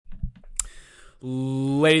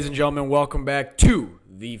Ladies and gentlemen, welcome back to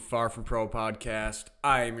the Far From Pro podcast.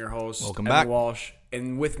 I am your host, Welcome Evan back. Walsh,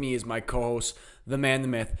 and with me is my co-host, the man, the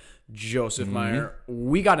myth, Joseph Meyer.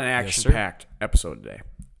 We got an action-packed episode today.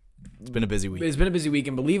 It's been a busy week. It's been a busy week,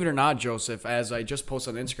 and believe it or not, Joseph, as I just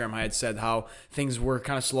posted on Instagram, I had said how things were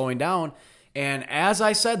kind of slowing down, and as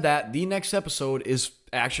I said that, the next episode is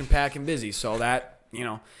action-packed and busy, so that,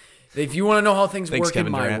 if you want to know how things work Kevin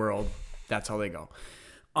in my Durant. world, that's how they go.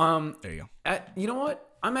 There you go. You know what?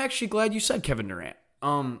 I'm actually glad you said Kevin Durant.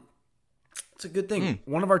 It's a good thing.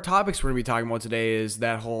 One of our topics we're going to be talking about today is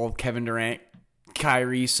that whole Kevin Durant,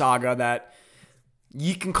 Kyrie saga that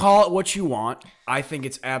you can call it what you want. I think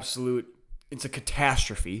it's a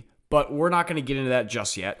catastrophe, but we're not going to get into that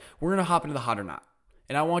just yet. We're going to hop into the hot or not.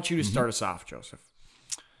 And I want you to start us off, Joseph.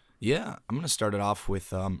 Yeah, I'm going to start it off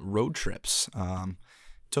with road trips.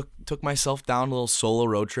 Took myself down a little solo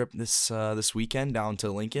road trip this weekend down to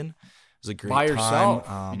Lincoln. It was a great By time.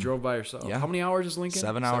 yourself? You drove by yourself? Yeah. How many hours is Lincoln?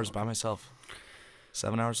 7 hours by myself.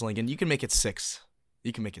 7 hours to Lincoln. You can make it 6.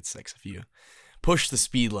 You can make it 6 if you push the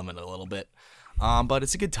speed limit a little bit. But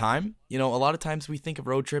it's a good time. You know, a lot of times we think of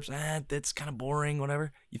road trips, that's kind of boring,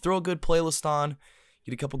 whatever. You throw a good playlist on,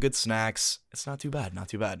 get a couple good snacks. It's not too bad. Not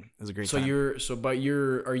too bad. It was a great time.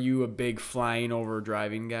 Are you a big flying over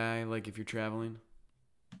driving guy, like if you're traveling?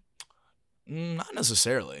 Not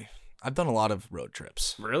necessarily. I've done a lot of road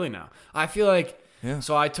trips. Really now? I feel like, Yeah.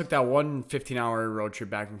 so I took that one 15-hour road trip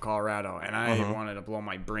back from Colorado, and I wanted to blow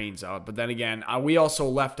my brains out. But then again, we also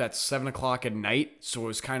left at 7 o'clock at night, so it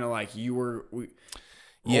was kind of like over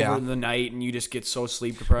the night, and you just get so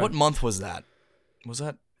sleep deprived. What month was that? Was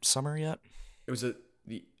that summer yet? It was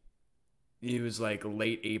like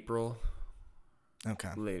late April. Okay.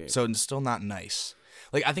 Late April. So it's still not nice.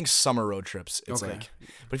 Like, I think summer road trips, it's Okay. like,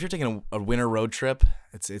 but if you're taking a winter road trip,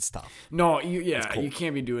 it's tough. No, cold. you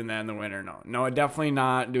can't be doing that in the winter. No, definitely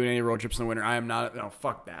not doing any road trips in the winter. I am not. No,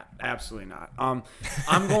 fuck that. Absolutely not. I'm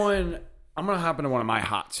gonna hop into one of my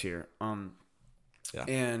hots here. Yeah.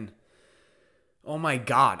 And oh my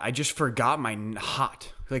god, I just forgot my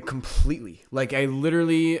hot, like completely. Like I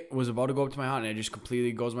literally was about to go up to my hot, and it just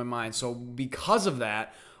completely goes my mind. So because of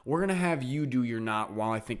that, we're gonna have you do your not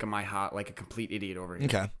while I think of my hot, like a complete idiot over here.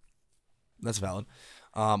 Okay. That's valid.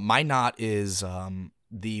 My not is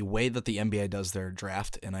the way that the NBA does their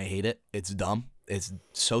draft, and I hate it. It's dumb. It's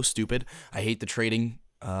so stupid. I hate the trading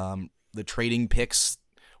picks,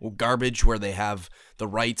 garbage where they have the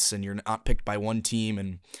rights and you're not picked by one team.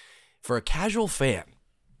 And for a casual fan,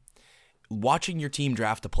 watching your team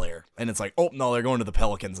draft a player, and it's like, oh no, they're going to the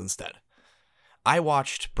Pelicans instead. I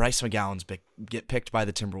watched Bryce McGowan's get picked by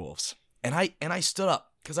the Timberwolves, and I stood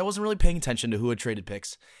up because I wasn't really paying attention to who had traded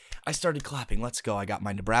picks. I started clapping. Let's go! I got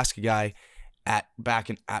my Nebraska guy back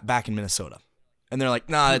in Minnesota, and they're like,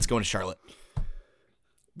 nah, it's going to Charlotte.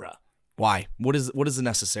 Bruh, why? What is the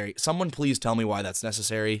necessary? Someone please tell me why that's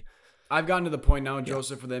necessary. I've gotten to the point now,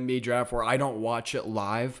 Joseph, for the NBA draft where I don't watch it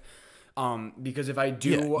live. Because if I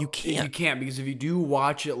do, you can't. You can't, because if you do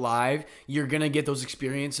watch it live, you're going to get those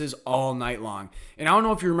experiences all night long. And I don't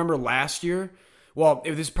know if you remember last year. Well,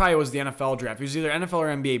 this probably was the NFL draft. It was either NFL or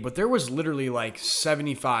NBA, but there was literally like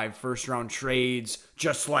 75 first-round trades,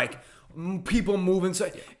 just like people moving.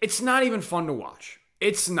 So it's not even fun to watch.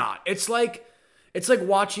 It's not. It's like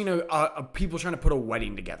watching a people trying to put a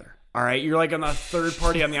wedding together. All right, you're like on the third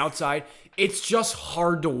party on the outside. It's just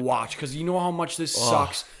hard to watch because you know how much this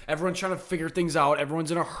sucks. Everyone's trying to figure things out. Everyone's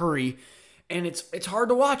in a hurry, and it's hard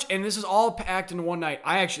to watch. And this is all packed into one night.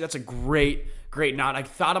 That's a great knot. I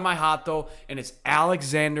thought of my hot though, and it's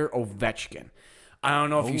Alexander Ovechkin. I don't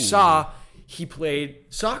know if you saw, he played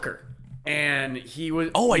soccer, and he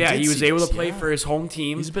was he was able to play for his home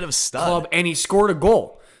team. He's a bit of a stud. Club, and he scored a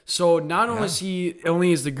goal. So not only is he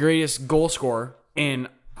the greatest goal scorer in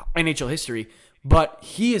NHL history, but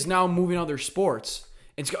he is now moving other sports.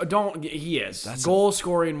 He is goal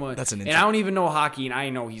scoring one. And I don't even know hockey, and I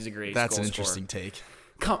know he's a great. That's goal an interesting scorer. take.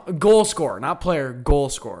 Goal scorer, not player. Goal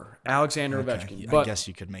scorer, Alexander Ovechkin. I guess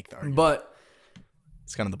you could make the argument. But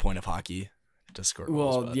it's kind of the point of hockey to score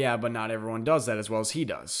goals. Well, yeah, but not everyone does that as well as he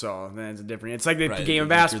does. So then it's a different. It's like the game of You're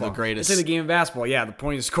basketball. the greatest. It's like the game of basketball. Yeah, the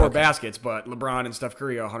point is to score baskets, but LeBron and Steph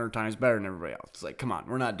Curry are 100 times better than everybody else. It's like, come on,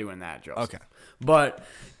 we're not doing that, Joe. Okay. But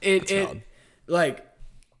it to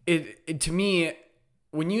me,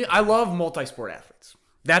 I love multi-sport athletes.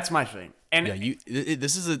 That's my thing. And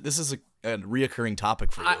this is a reoccurring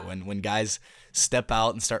topic for you when guys step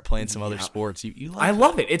out and start playing some other sports. You love I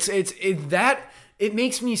love it. It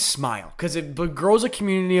makes me smile because it grows a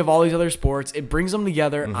community of all these other sports. It brings them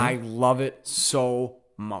together. I love it so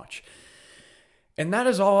much. And that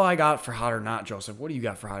is all I got for hot or not, Joseph. What do you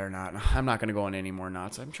got for hot or not? I'm not going to go on any more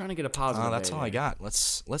knots. I'm trying to get a positive. That's all I got.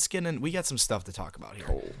 Let's get in. We got some stuff to talk about here.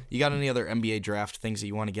 Cool. You got any other NBA draft things that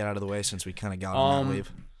you want to get out of the way since we kind of got on that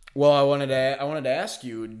wave? Well, I wanted to ask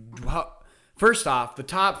you. First off, the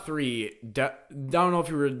top three. I don't know if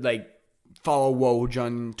you were like follow Woj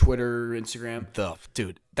on Twitter, Instagram.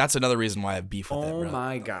 Dude, that's another reason why I have beef with it, bro. Oh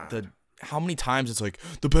my god. How many times it's like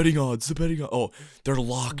the betting odds. Oh, they're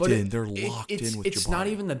locked in. They're locked in with Jabari. It's not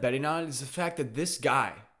even the betting odds. It's the fact that this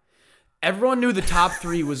guy, everyone knew the top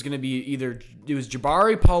three was going to be either it was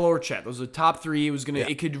Jabari, Paulo, or Chet. Those were the top three. It was gonna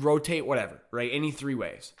It could rotate whatever, right? Any three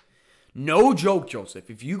ways. No joke,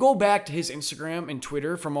 Joseph. If you go back to his Instagram and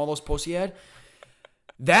Twitter from all those posts he had,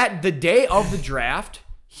 that the day of the draft,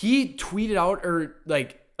 he tweeted out or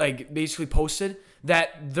like basically posted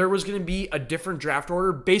that there was going to be a different draft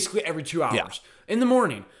order basically every 2 hours. In the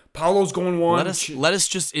morning, Paulo's going one. Let us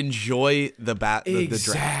just enjoy the draft.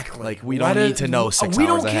 Exactly. Like we don't need to know 6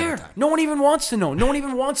 hours ahead of time. No one even wants to know. No one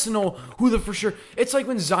even wants to know who the for sure. It's like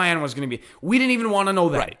when Zion was going to be. We didn't even want to know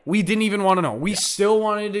that. Right. We didn't even want to know. We still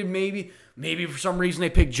wanted to maybe for some reason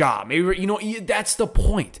they picked Ja. Maybe that's the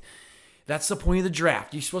point. That's the point of the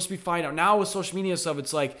draft. You're supposed to be finding out. Now with social media stuff,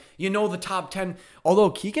 it's like, the top 10. Although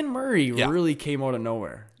Keegan Murray really came out of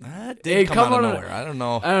nowhere. That did come out of nowhere. I don't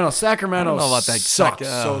know. Sacramento I don't know about that. sucks.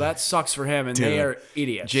 So that sucks for him, and they are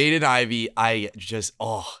idiots. Jaden Ivey, Jaden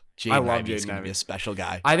I love Ivey is Jaden going to Ivey. be a special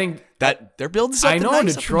guy. I think that they're building something I know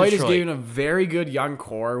nice Detroit is giving a very good young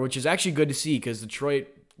core, which is actually good to see because Detroit,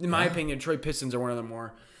 in my opinion, Detroit Pistons are one of the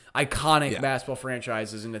more iconic basketball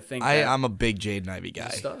franchises, and to think I'm a big Jaden Ivey guy,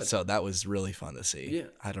 so that was really fun to see. Yeah.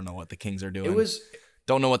 I don't know what the Kings are doing.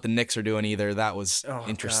 Don't know what the Knicks are doing either. That was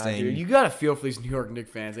interesting. God, dude. You got to feel for these New York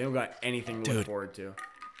Knicks fans. They don't got anything to look forward to.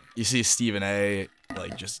 You see Stephen A.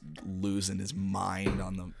 just losing his mind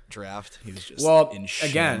on the draft. He was just in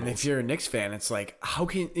shambles. Again, if you're a Knicks fan, it's like, how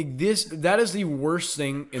can that is the worst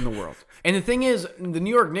thing in the world. And the thing is, the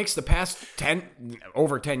New York Knicks the past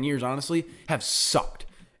over 10 years, honestly, have sucked.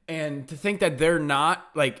 And to think that they're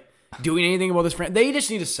not doing anything about this franchise, they just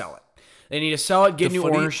need to sell it. They need to sell it, get new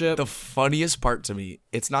ownership. The funniest part to me,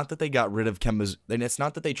 it's not that they got rid of Kemba's. It's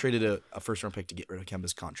not that they traded a first round pick to get rid of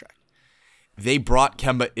Kemba's contract. They brought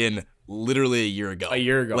Kemba in literally a year ago.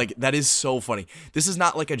 That is so funny. This is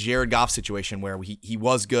not like a Jared Goff situation where he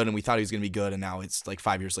was good and we thought he was going to be good, and now it's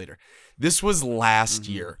 5 years later. This was last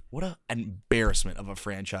year. What an embarrassment of a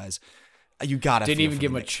franchise. You gotta didn't even give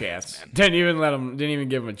him a chance. Man. Didn't even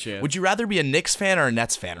give him a chance. Would you rather be a Knicks fan or a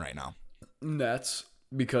Nets fan right now? Nets,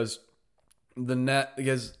 because the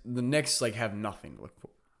Knicks have nothing to look for.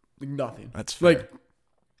 Nothing. That's fair.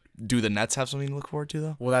 Do the Nets have something to look forward to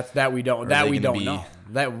though? Well, that we don't. That we don't know.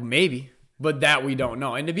 That maybe, but that we don't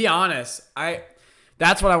know. And to be honest,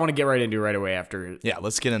 that's what I want to get right into right away after. Yeah,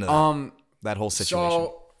 let's get into that whole situation.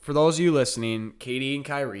 So for those of you listening, KD and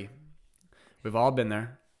Kyrie, we've all been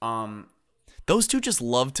there. Those two just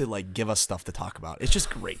love to give us stuff to talk about. It's just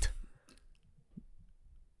great.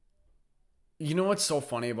 You know what's so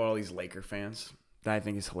funny about all these Laker fans that I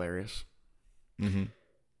think is hilarious? Mm-hmm.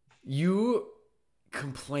 You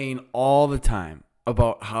complain all the time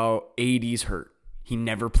about how AD's hurt. He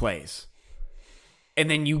never plays. And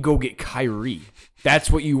then you go get Kyrie. That's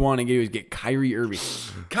what you want to do, is get Kyrie Irving.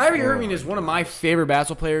 Kyrie Irving is one of my favorite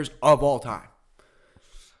basketball players of all time.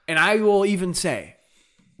 And I will even say,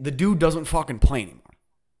 the dude doesn't fucking play anymore.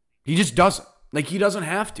 He just doesn't. He doesn't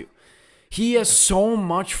have to. He has so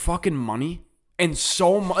much fucking money and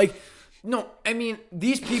so much. No, I mean,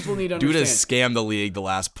 these people need to understand. Dude has scammed the league the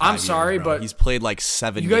last 5 years. I'm sorry, but he's played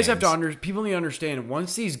 7 games. You guys have to people need to understand,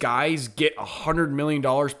 once these guys get $100 million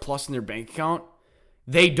plus in their bank account,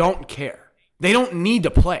 they don't care. They don't need to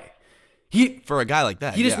play. For a guy like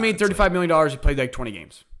that, he just made $35 million. He played 20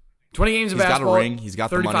 games. 20 games of basketball. He's got a ring. He's got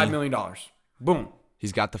the money. $35 million. Boom.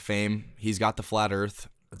 He's got the fame. He's got the flat earth.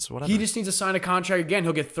 It's whatever. He just needs to sign a contract again.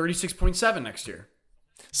 He'll get 36.7 next year.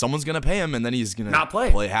 Someone's going to pay him, and then he's going to not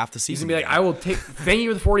play half the season. He's going to be like, I will thank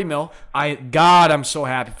you for the $40 million. I'm so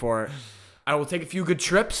happy for it. I will take a few good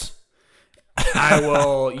trips. I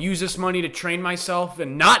will use this money to train myself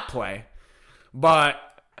and not play. But,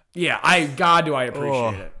 yeah, I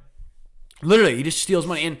appreciate it. Literally, he just steals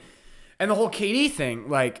money. And the whole KD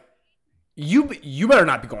thing, you better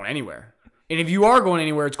not be going anywhere. And if you are going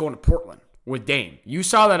anywhere, it's going to Portland with Dame. You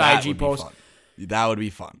saw that IG post. That would be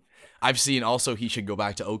fun. I've seen also he should go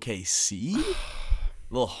back to OKC. A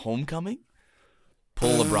little homecoming.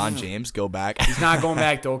 Pull LeBron James, go back. He's not going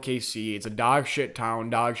back to OKC. It's a dog shit town,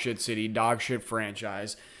 dog shit city, dog shit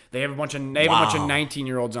franchise. They have a bunch of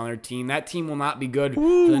 19-year-olds on their team. That team will not be good for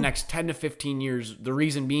the next 10 to 15 years. The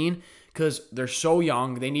reason being, because they're so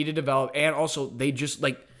young. They need to develop, and also they just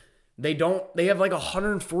like they have like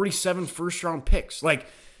 147 first round picks. Like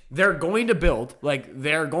they're going to build, like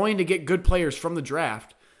they're going to get good players from the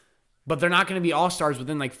draft, but they're not going to be all-stars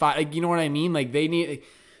within like 5. Like, you know what I mean? Like they need.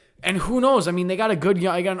 And who knows? I mean, they got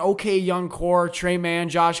an okay young core. Trey Mann,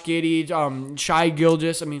 Josh Giddey, Shai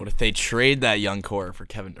Gilgeous. I mean, What if they trade that young core for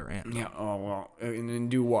Kevin Durant? yeah. Oh well, and then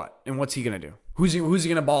do what? And what's he gonna do? Who's he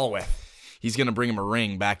gonna ball with? He's gonna bring him a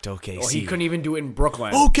ring back to OKC. Well, he couldn't even do it in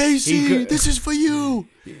Brooklyn. OKC, this is for you.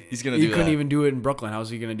 He's gonna. He do couldn't that. even do it in Brooklyn.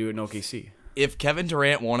 How's he gonna do it in OKC? If Kevin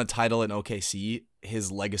Durant won a title in OKC,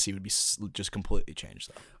 his legacy would be just completely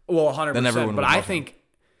changed, though. Well, 100%. everyone But would I love think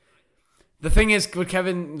the thing is with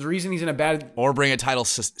Kevin, the reason he's in a bad. Or bring a title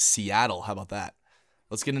to Seattle. How about that?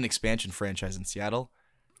 Let's get an expansion franchise in Seattle.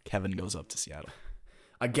 Kevin goes up to Seattle.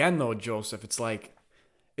 Again, though, Joseph, it's like,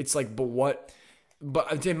 but what?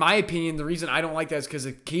 But in my opinion, the reason I don't like that is because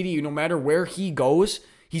KD, no matter where he goes,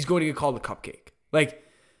 he's going to get called a cupcake. Like,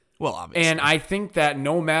 well, obviously. And I think that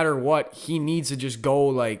no matter what, he needs to just go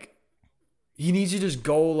like,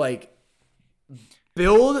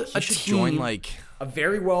 build a team, a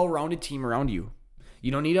very well-rounded team around you.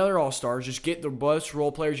 You don't need other all-stars. Just get the best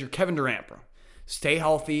role players. You're Kevin Durant, bro. Stay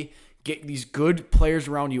healthy. Get these good players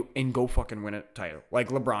around you and go fucking win a title like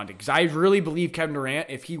LeBron did. Because I really believe Kevin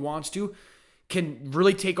Durant, if he wants to, can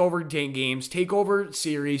really take over games, take over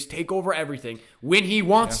series, take over everything when he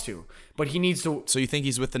wants to. But he needs to. So you think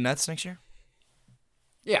he's with the Nets next year?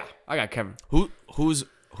 Yeah, I got Kevin. Who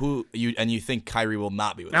you think Kyrie will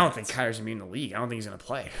not be with? I don't think Kyrie's gonna be in the league. I don't think he's gonna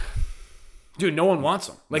play. Dude, no one wants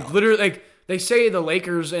him. Literally, like they say the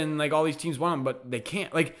Lakers and like all these teams want him, but they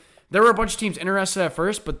can't. Like there were a bunch of teams interested at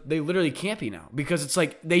first, but they literally can't be now because it's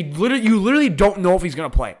like you literally don't know if he's gonna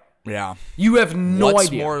play. Yeah, you have no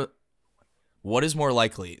idea. What is more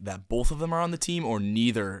likely, that both of them are on the team or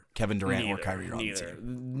neither Kevin Durant or Kyrie are on the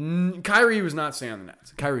team? Kyrie was not staying on the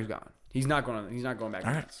Nets. Kyrie's gone. He's not going back to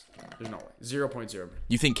the Nets. There's no way. 0.0.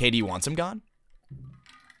 You think KD wants him gone?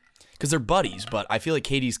 Because they're buddies, but I feel like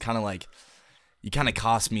KD's kind of like, you kind of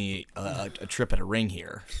cost me a trip at a ring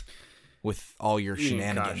here with all your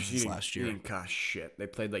shenanigans last year. He didn't cost shit. They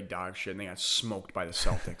played like dog shit, and they got smoked by the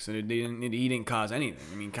Celtics. And he didn't cause anything.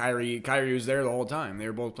 I mean, Kyrie was there the whole time. They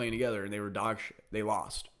were both playing together, and they were dog shit. They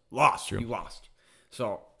lost. True. He lost.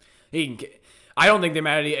 So, I don't think they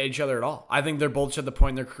mad at each other at all. I think they're both just at the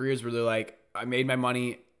point in their careers where they're like, I made my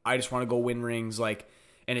money. I just want to go win rings. Like,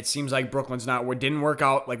 and it seems like Brooklyn's didn't work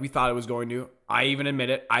out like we thought it was going to. I even admit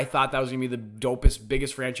it. I thought that was going to be the dopest,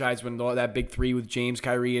 biggest franchise when that big three with James,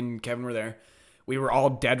 Kyrie, and Kevin were there. We were all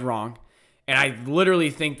dead wrong. And I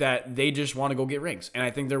literally think that they just want to go get rings. And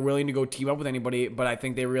I think they're willing to go team up with anybody, but I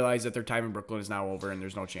think they realize that their time in Brooklyn is now over and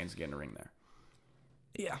there's no chance of getting a ring there.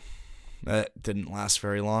 Yeah. That didn't last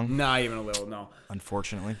very long. Not even a little, no.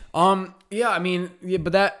 Unfortunately. Yeah, I mean,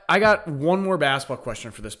 but I got one more basketball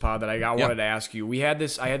question for this pod that wanted to ask you. I had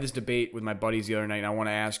this debate with my buddies the other night, and I want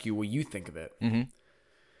to ask you what you think of it. Mm-hmm.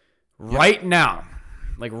 Right now,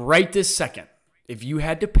 like right this second, if you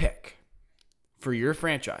had to pick for your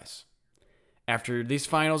franchise after these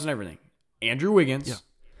finals and everything, Andrew Wiggins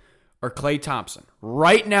or Klay Thompson,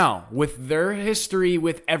 right now, with their history,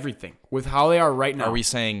 with everything, with how they are right now. Are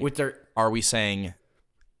we saying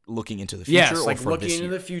looking into the future? Yes, or like for looking this into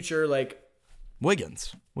year? the future, like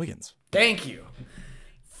Wiggins. Thank you.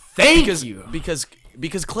 Thank you. Because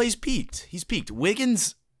Klay's peaked. He's peaked.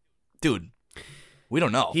 Wiggins, dude, we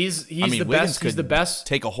don't know. He's the Wiggins best. He's the best.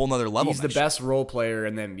 Take a whole nother level. He's the best role player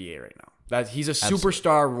in the NBA right now. He's a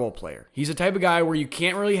superstar role player. He's the type of guy where you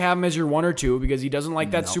can't really have him as your 1 or 2 because he doesn't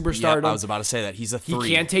like that superstar. Yeah, I was about to say that. He's a 3.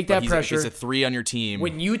 He can't take that pressure. He's a 3 on your team.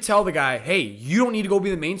 When you tell the guy, hey, you don't need to go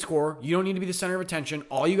be the main scorer. You don't need to be the center of attention.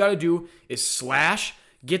 All you got to do is slash,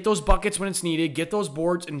 get those buckets when it's needed, get those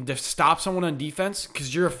boards, and just stop someone on defense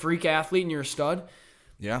because you're a freak athlete and you're a stud.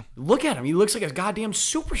 Yeah. Look at him. He looks like a goddamn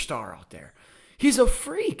superstar out there. He's a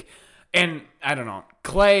freak. And I don't know,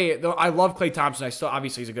 Klay, though I love Klay Thompson.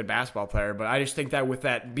 Obviously he's a good basketball player, but I just think that with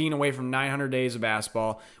that being away from 900 days of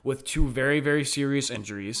basketball with 2 very, very serious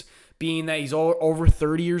injuries, being that he's over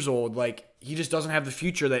 30 years old, like he just doesn't have the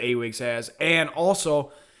future that A-Wiggs has. And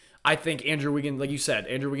also, I think Andrew Wiggins, like you said,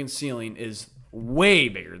 Andrew Wiggins' ceiling is way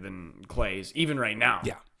bigger than Klay's, even right now.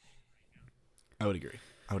 Yeah. I would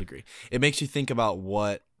agree. It makes you think about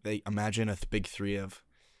what they imagine a big 3 of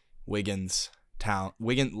Wiggins,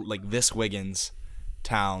 Wiggins,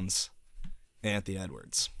 Towns, and Anthony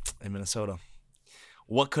Edwards in Minnesota.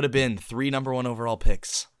 What could have been 3 number 1 overall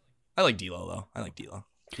picks? I like D'Lo though.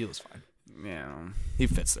 D'Lo's fine. Yeah, he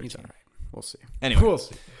fits their he's team. all right. We'll see. Anyway, we'll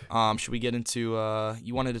see. Should we get into?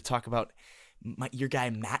 You wanted to talk about Your guy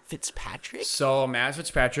Matt Fitzpatrick. So Matt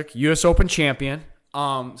Fitzpatrick, U.S. Open champion.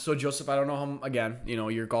 So Joseph, I don't know how, again,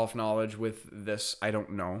 your golf knowledge with this, I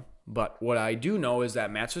don't know. But what I do know is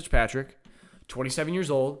that Matt Fitzpatrick, 27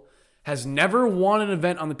 years old, has never won an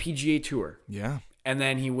event on the PGA Tour. Yeah. And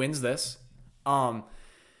then he wins this.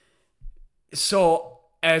 So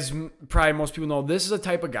as probably most people know, this is a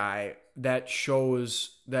type of guy that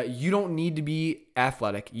shows that you don't need to be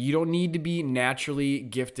athletic. You don't need to be naturally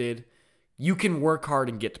gifted. You can work hard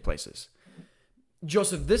and get to places.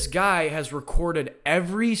 Joseph, this guy has recorded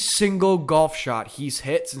every single golf shot he's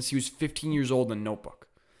hit since he was 15 years old in a notebook.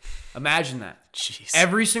 Imagine that. Jeez.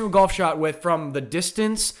 Every single golf shot from the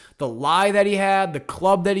distance, the lie that he had, the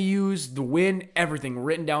club that he used, the wind, everything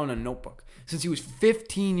written down in a notebook since he was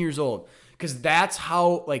 15 years old. Because that's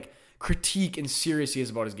how critique and serious he is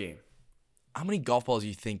about his game. How many golf balls do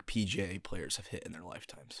you think PGA players have hit in their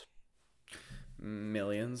lifetimes?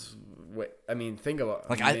 Millions. Think about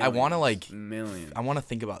I want to millions. I want to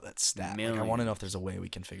think about that stat. Millions. I want to know if there's a way we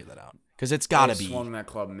can figure that out because it's got to be. Swung that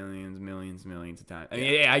club millions of times.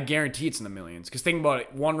 I guarantee it's in the millions. Because think about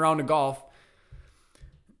it, one round of golf.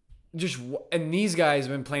 And these guys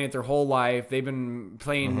have been playing it their whole life. They've been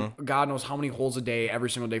playing God knows how many holes a day, every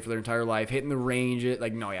single day for their entire life, hitting the range.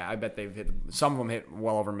 I bet they've hit. Some of them hit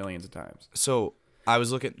well over millions of times. So I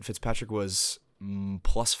was looking. Fitzpatrick was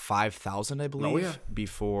plus 5,000, I believe. Oh, yeah.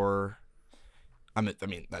 Before, I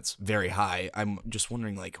mean that's very high. I'm just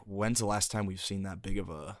wondering, when's the last time we've seen that big of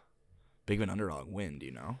an underdog win? Do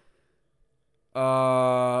you know?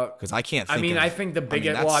 Because I can't. I think the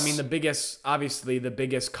biggest. The biggest. Obviously, the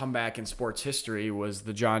biggest comeback in sports history was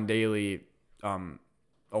the John Daly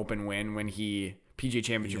Open win when he PGA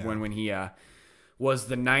Championship win when he was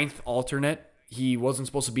the 9th alternate. He wasn't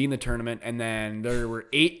supposed to be in the tournament, and then there were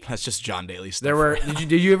 8. That's just John Daly stuff. There were. Did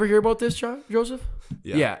you ever hear about this, Joseph?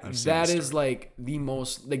 Yeah. That is the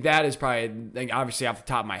most. That is probably obviously off the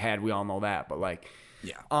top of my head. We all know that, but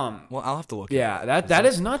yeah. Well, I'll have to look. Yeah, that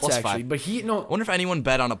is nuts actually. 5. But I wonder if anyone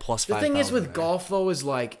bet on a plus 5. The thing is with golf though is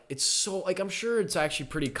it's so I'm sure it's actually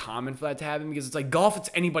pretty common for that to happen because it's golf. It's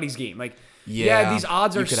anybody's game. These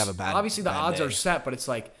odds are. You could have a bad. Obviously, the odds are set, but it's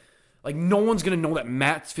no one's gonna know that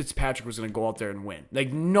Matt Fitzpatrick was gonna go out there and win.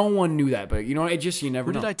 No one knew that, but you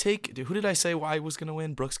never know. Who did I say I was gonna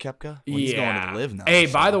win? Brooks Koepka. Well, he's going to the live now. Hey,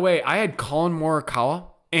 by the way, I had Colin Morikawa,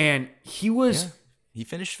 and he was. Yeah, he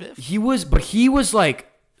finished 5th. He was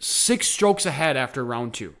 6 strokes ahead after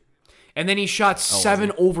round 2, and then he shot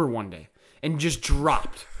 7 over one day and just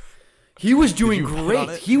dropped. He was doing great.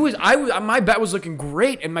 He was. My bet was looking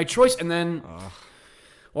great, and my choice, and then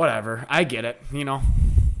whatever. I get it.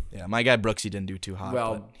 Yeah, my guy Brooks, he didn't do too hot,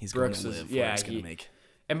 but he's Brooks going to live. He's going to make.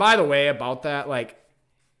 And by the way, about that,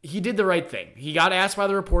 he did the right thing. He got asked by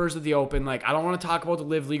the reporters at the Open, I don't want to talk about the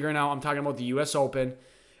Live League right now. I'm talking about the U.S. Open.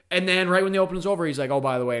 And then right when the Open was over, he's oh,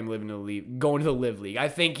 by the way, I'm going to the Live League. I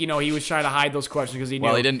think, he was trying to hide those questions because he knew.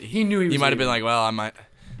 Well, he didn't. He knew he was. He might have been I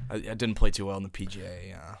didn't play too well in the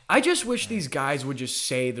PGA. I just wish these guys would just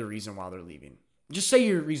say the reason why they're leaving. Just say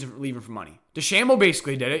your reason for leaving for money. DeChambeau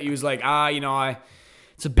basically did it. He was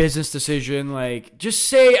it's a business decision. Just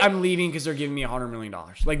say I'm leaving because they're giving me $100 million.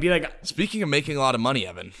 Be Speaking of making a lot of money,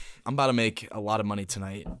 Evan, I'm about to make a lot of money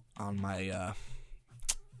tonight on my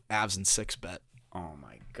Avs and 6 bet. Oh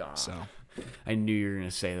my god! So I knew you were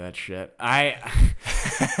gonna say that shit.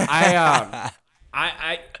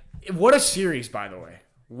 What a series, by the way.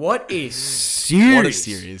 What a series! What a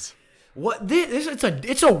series! What this?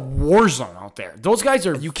 It's a war zone out there. Those guys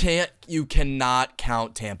are. You cannot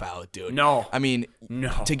count Tampa out, dude. No. I mean,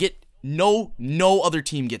 no. To get no other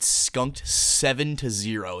team gets skunked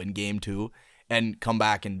 7-0 in game 2 and come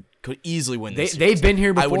back and could easily win this. They've been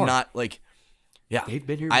here before. I would not Yeah, they've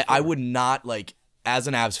been here before. I would not as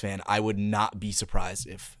an Avs fan. I would not be surprised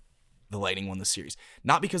if the Lightning won the series.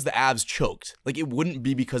 Not because the Avs choked. It wouldn't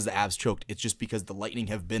be because the Avs choked. It's just because the Lightning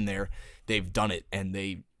have been there. They've done it, and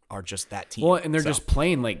they are just that team. Well, and they're just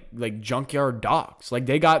playing like junkyard dogs.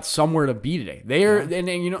 They got somewhere to be today. They are, and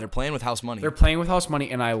they're playing with house money. They're playing with house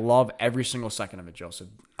money, and I love every single second of it, Joseph.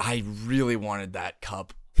 I really wanted that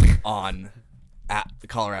cup at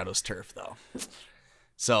Colorado's turf, though.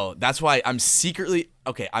 So that's why I'm secretly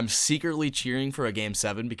cheering for a Game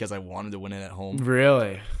 7 because I wanted to win it at home.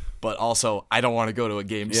 Really? But also, I don't want to go to a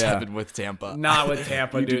Game 7 with Tampa. Not with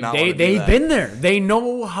Tampa, dude. They've been there. They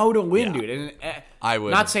know how to win, dude. And I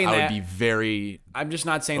would. Not saying I would be very. I'm just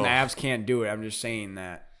not saying the Avs can't do it. I'm just saying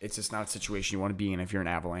that it's just not a situation you want to be in if you're an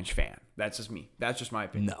Avalanche fan. That's just me. That's just my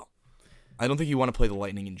opinion. No, I don't think you want to play the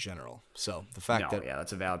Lightning in general. So the fact that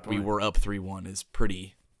that's a valid point. We were up 3-1 is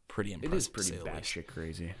pretty impressive. It is pretty batshit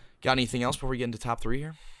crazy. Got anything else before we get into top 3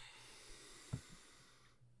 here?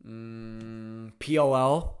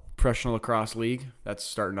 PLL, Professional Lacrosse League. That's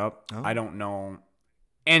starting up. Oh. I don't know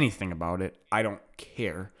anything about it. I don't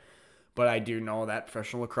care. But I do know that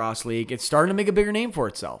Professional Lacrosse League, it's starting to make a bigger name for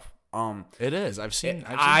itself. It is. I've seen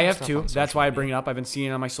I have stuff too. on That's social why I media. bring it up. I've been seeing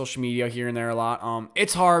it on my social media here and there a lot.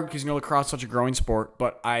 It's hard because lacrosse is such a growing sport,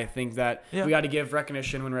 but I think that we got to give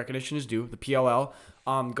recognition when recognition is due. The PLL.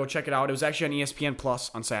 Go check it out. It was actually on ESPN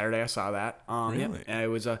Plus on Saturday. I saw that. Really? Yeah, it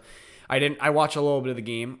was I watched a little bit of the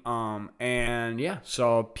game.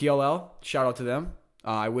 So PLL. Shout out to them.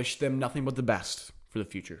 I wish them nothing but the best for the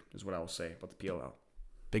future. Is what I will say about the PLL.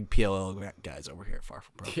 Big PLL guys over here at Far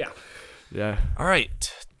From Pro. Yeah. All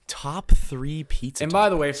right. Top 3 pizza. And by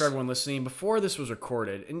the way, for everyone listening, before this was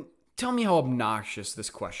recorded, and tell me how obnoxious this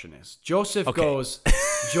question is. Joseph goes,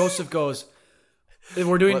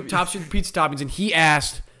 we're doing top 3 pizza toppings, and he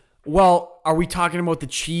asked, well, are we talking about the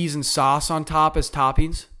cheese and sauce on top as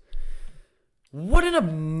toppings? What an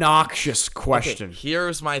obnoxious question. Okay,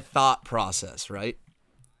 here's my thought process, right?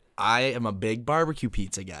 I am a big barbecue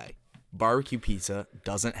pizza guy. Barbecue pizza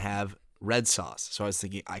doesn't have red sauce. So I was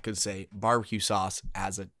thinking I could say barbecue sauce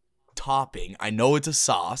as a topping. I know it's a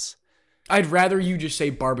sauce. I'd rather you just say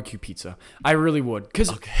barbecue pizza. I really would. Because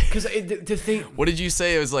the thing... What did you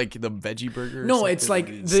say? It was like the veggie burger? No, it's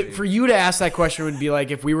like... for you to ask that question would be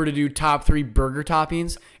like if we were to do top 3 burger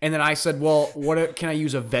toppings, and then I said, well, can I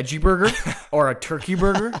use a veggie burger or a turkey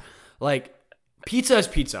burger? Like, pizza is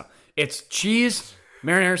pizza. It's cheese,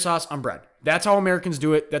 marinara sauce on bread. That's how Americans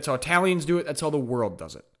do it. That's how Italians do it. That's how the world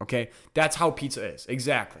does it. Okay? That's how pizza is.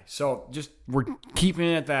 Exactly. So we're keeping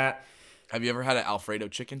it at that. Have you ever had an Alfredo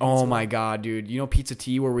chicken pizza? Oh my God, dude. You know Pizza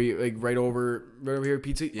T where we like right over here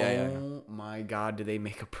pizza? Yeah. My God, do they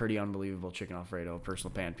make a pretty unbelievable chicken Alfredo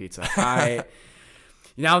personal pan pizza.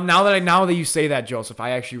 Now that you say that, Joseph,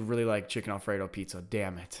 I actually really like chicken Alfredo pizza.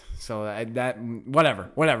 Damn it. So whatever.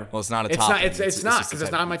 Well, it's not a It's topping. not it's not because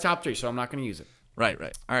it's not in my pizza. top 3, so I'm not going to use it. Right.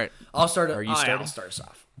 All right. I'll start. Are you starting? I'll start us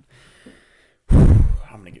off.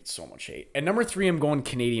 I'm gonna get so much hate. At number 3, I'm going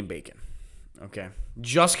Canadian bacon. Okay,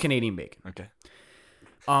 just Canadian bacon. Okay.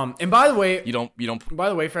 And by the way, You don't. by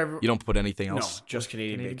the way, for everyone, You don't put anything no, else. just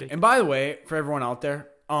Canadian bacon. And by the way, for everyone out there,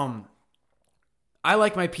 I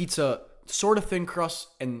like my pizza sort of thin crust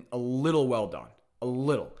and a little well done. A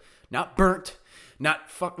little, not burnt, not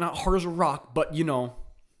hard as a rock, but dealable.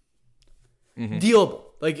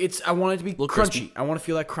 Like I want it to be crunchy. Crispy. I want to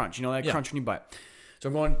feel that crunch. You know that crunch when you bite. So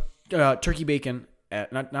I'm going turkey bacon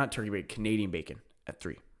at not turkey bacon, Canadian bacon at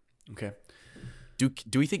 3. Okay.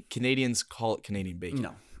 Do we think Canadians call it Canadian bacon?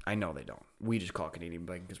 No, I know they don't. We just call it Canadian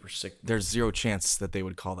bacon because we're sick. There's zero chance that they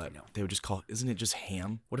would call that. No. They would just call it. Isn't it just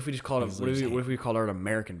ham? What if we just called it? What if we called it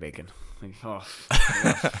American bacon? Like,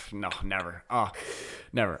 no, never.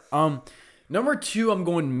 Never. Number 2, I'm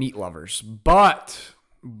going meat lovers, but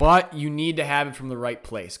you need to have it from the right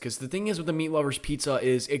place because the thing is with the meat lovers pizza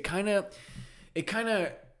is it kind of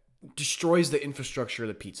destroys the infrastructure of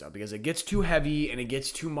the pizza because it gets too heavy and it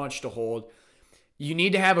gets too much to hold. You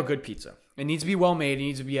need to have a good pizza. It needs to be well made. It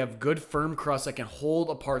needs to have good firm crust that can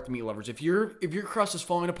hold apart the meat lovers. If your crust is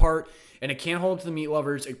falling apart and it can't hold up to the meat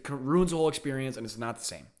lovers, it ruins the whole experience and it's not the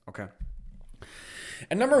same. Okay.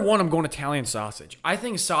 And number 1, I'm going Italian sausage. I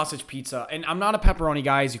think sausage pizza, and I'm not a pepperoni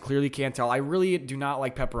guy, as you clearly can't tell. I really do not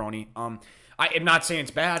like pepperoni. I'm not saying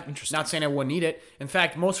it's bad. Not saying I wouldn't eat it. In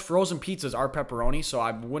fact, most frozen pizzas are pepperoni, so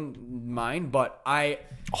I wouldn't mind. But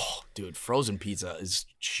Dude, frozen pizza is.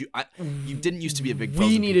 You didn't used to be a big.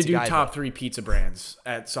 Frozen we need pizza to do guy, top 3 pizza brands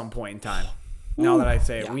at some point in time. Now that I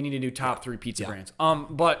say it, we need to do top 3 pizza brands.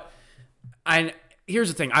 Here's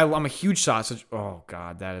the thing. I'm a huge sausage. Oh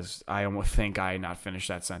God, that is. I almost think I did not finish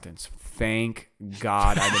that sentence. Thank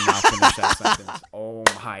God I did not finish that sentence. Oh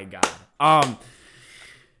my God.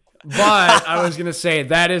 But I was gonna say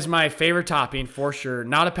that is my favorite topping for sure.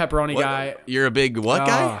 Not a pepperoni guy. You're a big what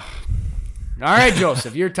guy? All right,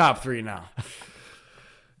 Joseph, you're top 3 now.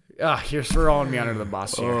 You're throwing me under the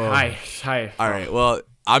bus here. Hi. All right. Well,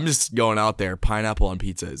 I'm just going out there. Pineapple on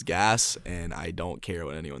pizza is gas, and I don't care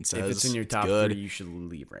what anyone says. If it's in your top 3, you should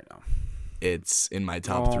leave right now. It's in my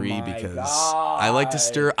top Oh 3 my because God. I like to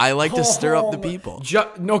stir. I like to stir up the people.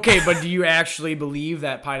 Okay, but do you actually believe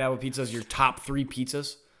that pineapple pizza is your top 3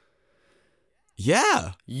 pizzas?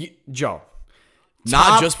 Yeah. Joe. Not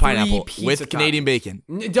top just 3 pineapple pizza with Canadian bacon.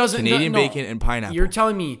 It doesn't. Canadian no. bacon and pineapple. You're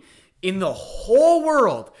telling me in the whole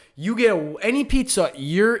world, you get any pizza,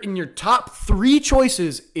 you're in your top 3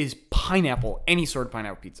 choices is pineapple, any sort of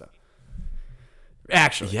pineapple pizza.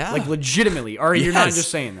 Actually, Yeah. like legitimately. Or you're not just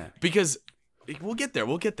saying that. Because we'll get there.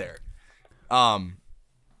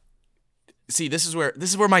 See, this is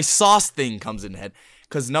where my sauce thing comes in head.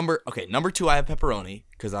 Because number 2, I have pepperoni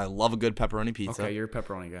because I love a good pepperoni pizza. Okay, you're a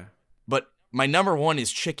pepperoni guy. But my number 1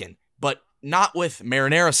 is chicken, but not with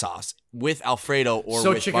marinara sauce, with Alfredo or so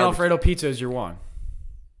with chicken barbecue. Alfredo pizza is your one.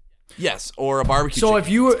 Yes, or a barbecue. So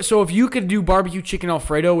chicken if you could do barbecue chicken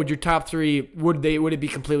Alfredo, would your top 3 would it be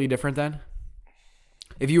completely different then?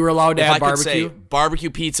 If you were allowed to if add I barbecue, could say barbecue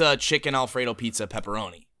pizza, chicken Alfredo pizza,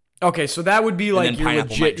 pepperoni. okay, so that would be like your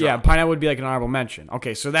pineapple legit. might Yeah, drop. pineapple would be like an honorable mention.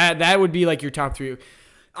 Okay, so that would be like your top 3.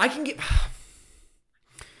 I can get.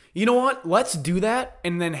 You know what? Let's do that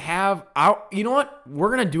and then have out. You know what? We're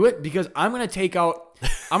gonna do it because I'm gonna take out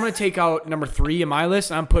number 3 in my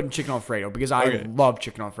list and I'm putting chicken Alfredo because I love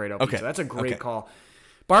chicken Alfredo pizza. Okay. That's a great call.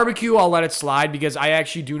 Barbecue, I'll let it slide because I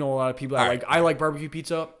actually do know a lot of people that I like barbecue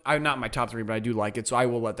pizza. I'm not in my top 3, but I do like it, so I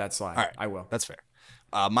will let that slide. All right, I will. That's fair.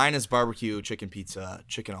 Mine is barbecue chicken pizza,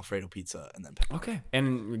 chicken Alfredo pizza, and then pepperoni. Okay.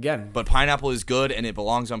 And again, But pineapple is good and it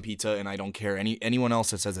belongs on pizza, and I don't care anyone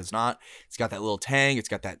else that says it's not. It's got that little tang. It's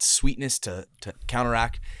got that sweetness to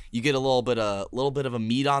counteract. You get a little bit of a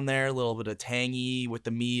meat on there, a little bit of tangy with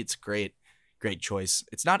the meat. It's great choice.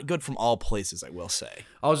 It's not good from all places, I will say.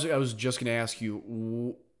 I was just gonna ask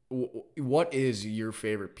you, what is your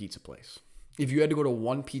favorite pizza place? If you had to go to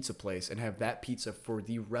one pizza place and have that pizza for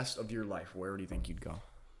the rest of your life, where do you think you'd go?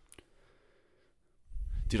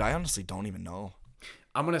 Dude, I honestly don't even know.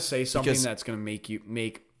 I'm going to say something that's going to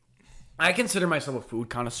make... I consider myself a food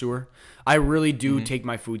connoisseur. I really do take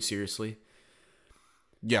my food seriously.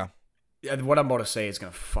 Yeah. And what I'm about to say is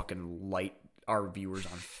going to fucking light our viewers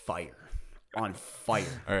on fire. On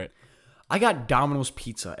fire. All right. I got Domino's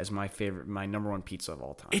Pizza as my number 1 pizza of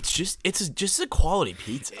all time. It's just a quality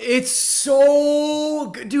pizza. It's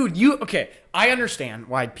so good. Dude, okay, I understand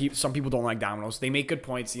why some people don't like Domino's. They make good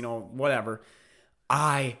points, whatever.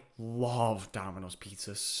 I love Domino's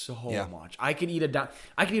Pizza so much. I could eat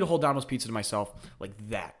a whole Domino's Pizza to myself like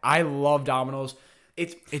that. I love Domino's.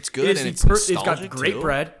 It's good and it's nostalgic. It's got great too.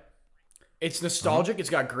 bread. It's nostalgic. It's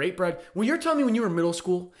got great bread. When you're telling me when you were in middle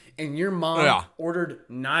school and your mom ordered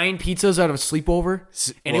 9 pizzas out of a sleepover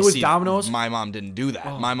and it was Domino's. My mom didn't do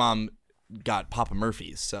that. My mom got Papa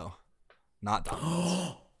Murphy's, so not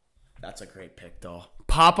Domino's. That's a great pick, though.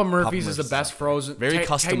 Papa Murphy's is the best frozen, very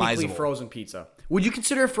technically customizable frozen pizza. Would you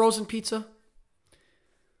consider a frozen pizza?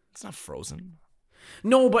 It's not frozen.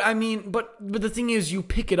 No, but I mean, but the thing is, you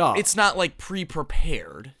pick it up. It's not like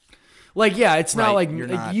pre-prepared. Like, yeah, it's not like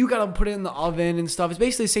not. You gotta put it in the oven and stuff. It's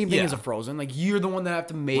basically the same thing as a frozen. Like, you're the one that have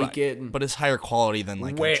to make it. And but it's higher quality than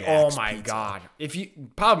like a Jack's oh my pizza. God. If you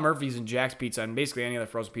Papa Murphy's and Jack's Pizza and basically any other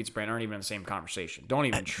frozen pizza brand aren't even in the same conversation. Don't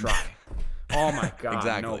even try. Oh my God.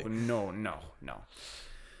 Exactly. No.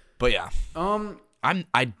 But yeah.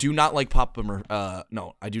 I do not like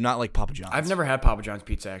I do not like Papa John's. I've never had Papa John's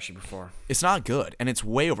pizza actually before. It's not good, and it's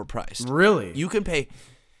way overpriced. Really? You can pay.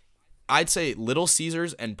 I'd say Little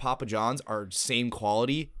Caesars and Papa John's are same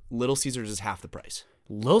quality. Little Caesars is half the price.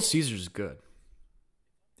 Little Caesars is good.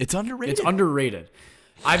 It's underrated. It's underrated.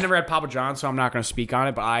 I've never had Papa John's, so I'm not going to speak on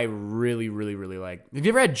it, but I really, really, really like. Have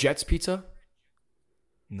you ever had Jet's Pizza?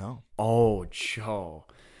 No. Oh, Joe.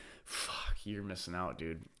 Fuck, you're missing out,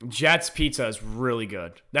 dude. Jet's Pizza is really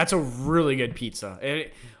good. That's a really good pizza.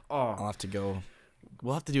 I'll have to go.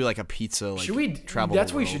 We'll have to do like a pizza. Like, should we travel?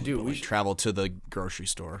 That's what we should do. We should travel to the grocery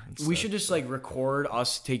store. We should just like record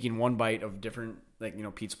us taking one bite of different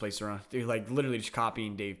pizza places around. Dude, like literally just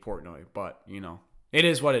copying Dave Portnoy, but it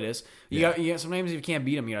is what it is. You got sometimes if you can't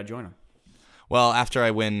beat him, you gotta join him. Well, after I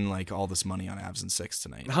win like all this money on Avs and 6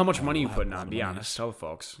 tonight. How much money are you putting on? Be honest. Tell the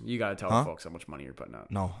folks. You gotta tell the folks how much money you're putting on.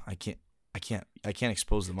 No, I can't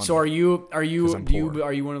expose the money. So are you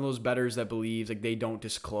one of those bettors that believes like they don't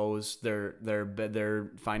disclose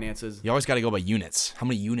their finances? You always got to go by units. How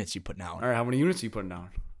many units you putting out? All right, how many units are you putting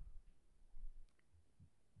down?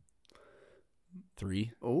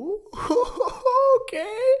 3. Oh,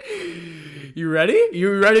 okay. You ready?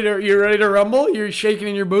 You ready to rumble? You're shaking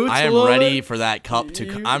in your boots. I am ready for that cup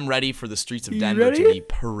to. I'm ready for the streets of Denver to be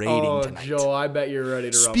parading tonight. Joe, I bet you're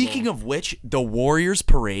ready to rumble. Speaking of which, the Warriors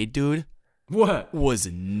parade, dude. What? Was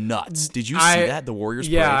nuts. Did you see that? The Warriors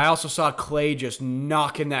parade? Yeah, I also saw Clay just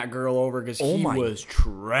knocking that girl over because he was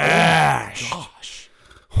trash. Oh my gosh.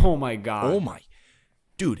 Oh my God. Oh my.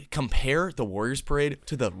 Dude, compare the Warriors parade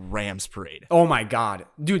to the Rams parade. Oh my God.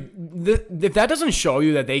 Dude, if that doesn't show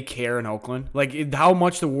you that they care in Oakland, like how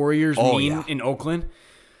much the Warriors mean in Oakland,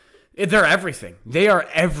 they're everything. They are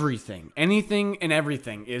everything. Anything and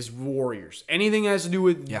everything is Warriors. Anything that has to do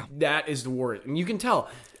with that is the Warriors. And you can tell.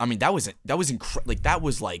 I mean, that was incredible. Like, that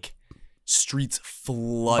was like streets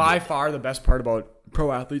flooded. By far the best part about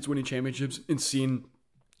pro athletes winning championships and seeing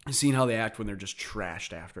how they act when they're just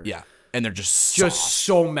trashed after. Yeah. and they're just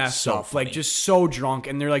so messed up, funny. like just so drunk,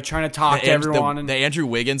 and they're like trying to talk to everyone. The Andrew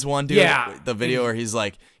Wiggins one, dude. Yeah. The video where he's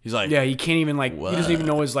like, yeah, he can't even like, what? he doesn't even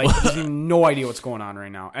know he doesn't even no idea what's going on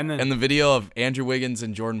right now. And then the video of Andrew Wiggins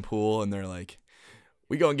and Jordan Poole, and they're like,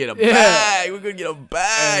 we gonna get a bag. We're gonna get a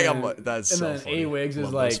bag. I'm like, that's so funny. And then A-Wigs is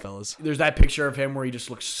Love like, those fellas. there's that picture of him where he just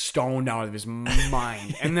looks stoned out of his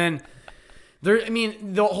mind. And then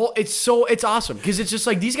it's awesome because it's just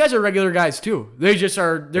like these guys are regular guys too. They're just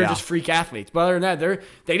freak athletes. But other than that,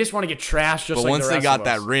 they just want to get trashed just like the rest of us. But once they got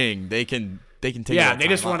that ring, they can take it. Yeah, they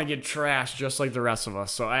just want to get trashed just like the rest of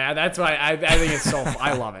us. So that's why I think it's so.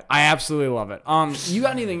 I love it. I absolutely love it. You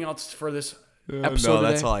got anything else for this episode? No,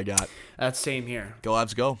 that's today? all I got. That's same here. Go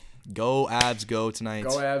Avs, go! Go Avs, go tonight.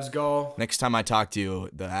 Go Avs, go! Next time I talk to you,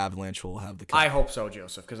 the Avalanche will have the cup. I hope so,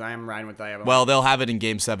 Joseph, because I am riding with the Avalanche. Well, they'll have it in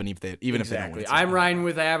Game 7 if they don't win it. I'm riding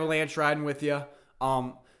with the Avalanche, riding with you.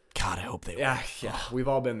 God, I hope they win. Yeah, we've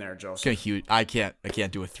all been there, Joseph. Huge. I can't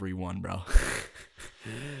do a 3-1, bro.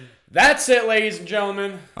 That's it, ladies and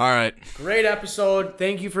gentlemen. All right. Great episode.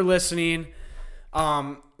 Thank you for listening.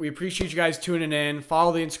 We appreciate you guys tuning in.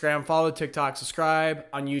 Follow the Instagram, follow the TikTok, subscribe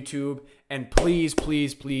on YouTube, and please,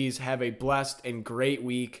 please, please have a blessed and great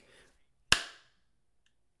week.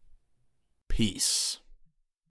 Peace.